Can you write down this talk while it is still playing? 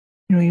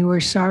We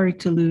were sorry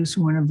to lose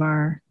one of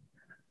our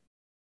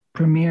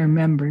premier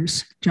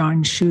members,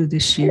 John Shu,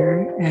 this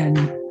year,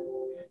 and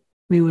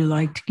we would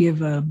like to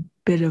give a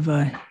bit of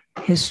a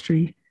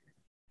history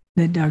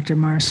that Dr.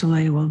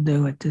 Marcellet will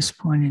do at this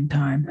point in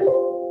time.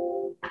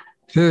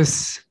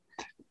 This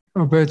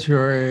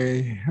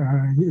obituary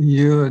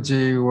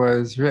eulogy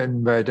was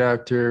written by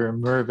Dr.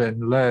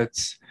 Mervyn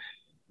Letts,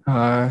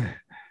 a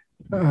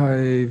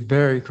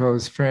very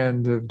close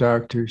friend of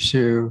Dr.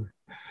 Shu.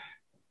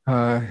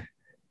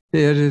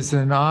 It is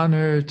an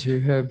honor to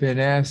have been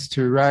asked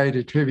to write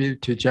a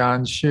tribute to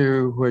John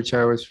Shu, which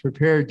I was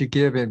prepared to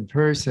give in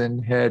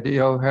person had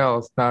ill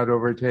health not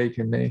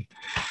overtaken me.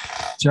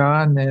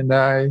 John and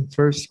I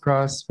first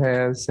crossed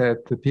paths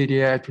at the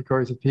Pediatric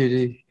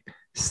Orthopedic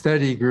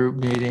Study Group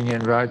meeting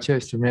in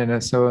Rochester,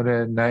 Minnesota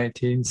in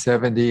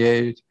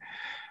 1978.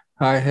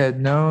 I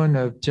had known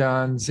of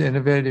John's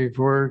innovative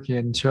work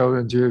in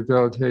children's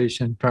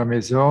rehabilitation from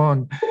his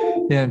own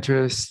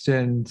interest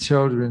in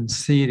children's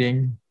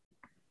seating,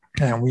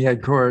 and we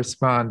had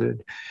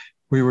corresponded.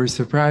 We were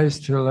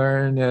surprised to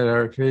learn at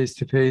our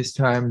face-to-face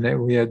time that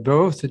we had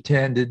both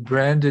attended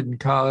Brandon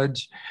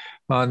College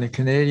on the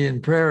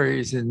Canadian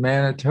prairies in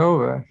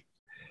Manitoba.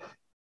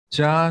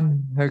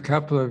 John, a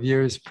couple of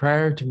years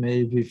prior to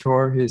me,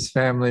 before his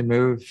family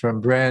moved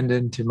from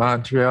Brandon to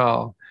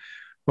Montreal.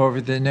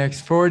 Over the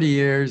next 40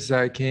 years,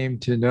 I came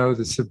to know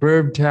the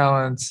superb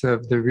talents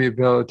of the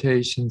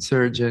rehabilitation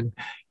surgeon,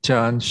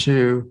 John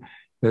Shu,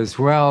 as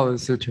well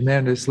as the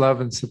tremendous love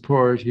and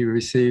support he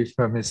received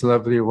from his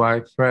lovely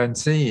wife,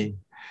 Francine.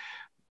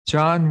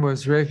 John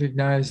was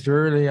recognized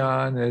early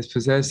on as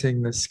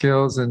possessing the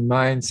skills and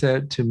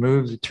mindset to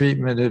move the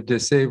treatment of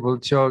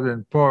disabled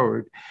children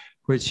forward,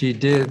 which he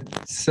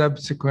did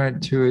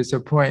subsequent to his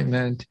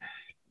appointment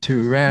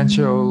to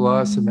Rancho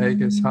Las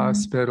Vegas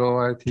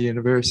Hospital at the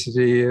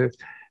University of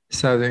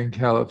Southern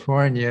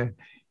California,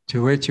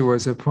 to which he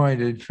was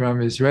appointed from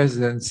his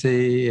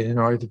residency in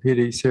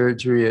orthopedic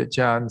surgery at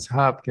Johns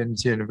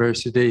Hopkins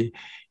University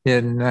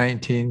in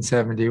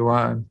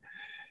 1971.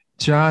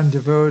 John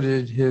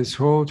devoted his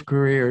whole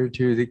career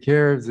to the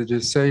care of the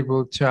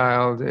disabled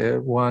child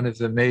at one of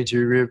the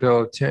major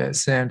rehabilitation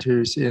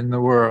centers in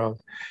the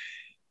world.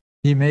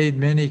 He made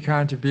many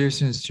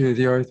contributions to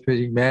the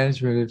orthopedic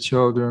management of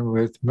children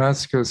with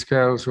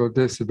musculoskeletal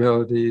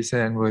disabilities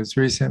and was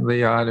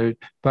recently honored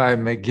by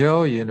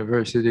McGill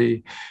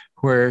University,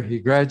 where he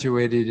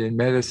graduated in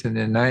medicine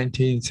in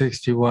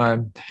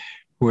 1961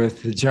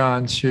 with the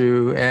John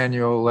Shu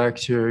Annual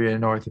Lecture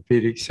in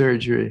Orthopedic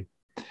Surgery.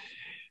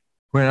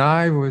 When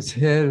I was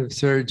head of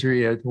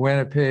surgery at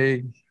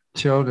Winnipeg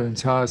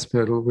Children's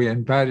Hospital, we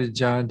invited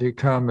John to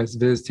come as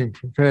visiting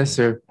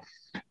professor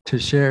to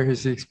share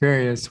his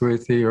experience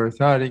with the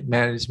orthotic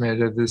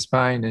management of the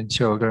spine in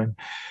children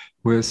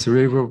with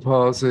cerebral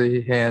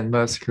palsy and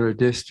muscular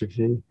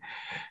dystrophy,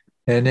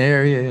 an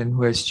area in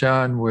which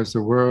John was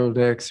a world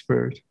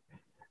expert.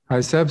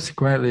 I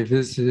subsequently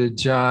visited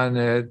John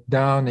at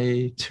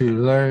Downey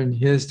to learn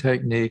his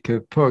technique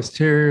of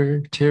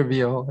posterior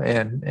tibial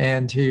and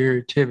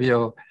anterior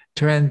tibial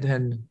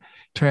tendon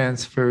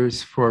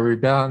transfers for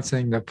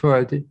rebalancing the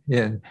foot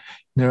in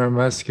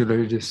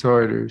neuromuscular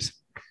disorders.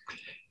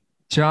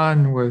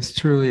 John was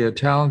truly a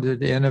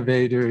talented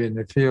innovator in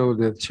the field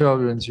of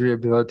children's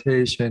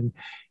rehabilitation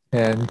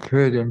and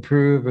could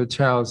improve a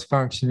child's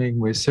functioning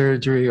with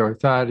surgery,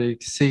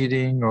 orthotics,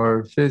 seating,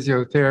 or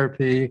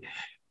physiotherapy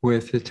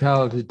with the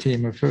talented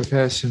team of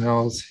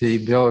professionals he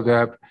built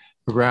up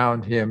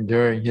around him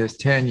during his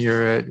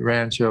tenure at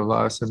Rancho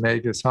Las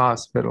Vegas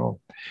Hospital.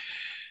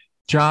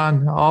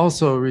 John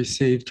also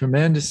received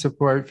tremendous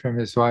support from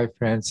his wife,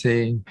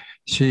 Francine.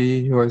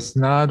 She was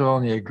not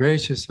only a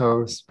gracious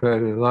host,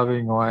 but a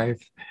loving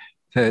wife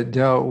that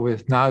dealt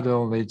with not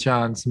only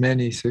John's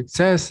many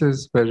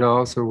successes, but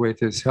also with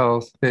his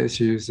health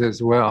issues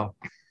as well.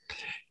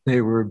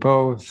 They were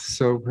both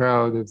so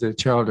proud of their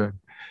children.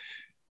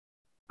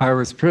 I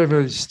was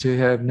privileged to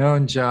have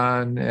known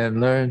John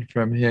and learned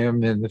from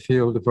him in the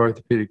field of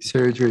orthopedic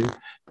surgery,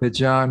 but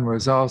John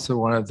was also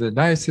one of the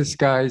nicest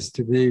guys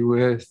to be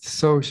with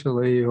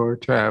socially or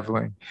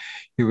traveling.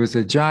 He was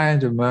a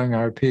giant among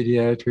our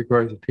pediatric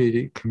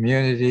orthopedic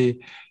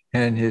community,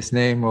 and his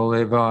name will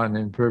live on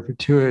in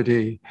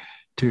perpetuity.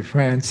 To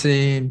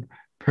Francine,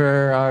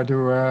 per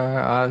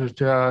ardua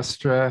ad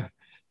astra,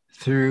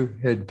 through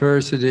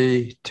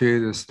adversity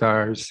to the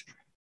stars.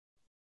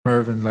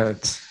 Mervyn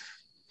Letts.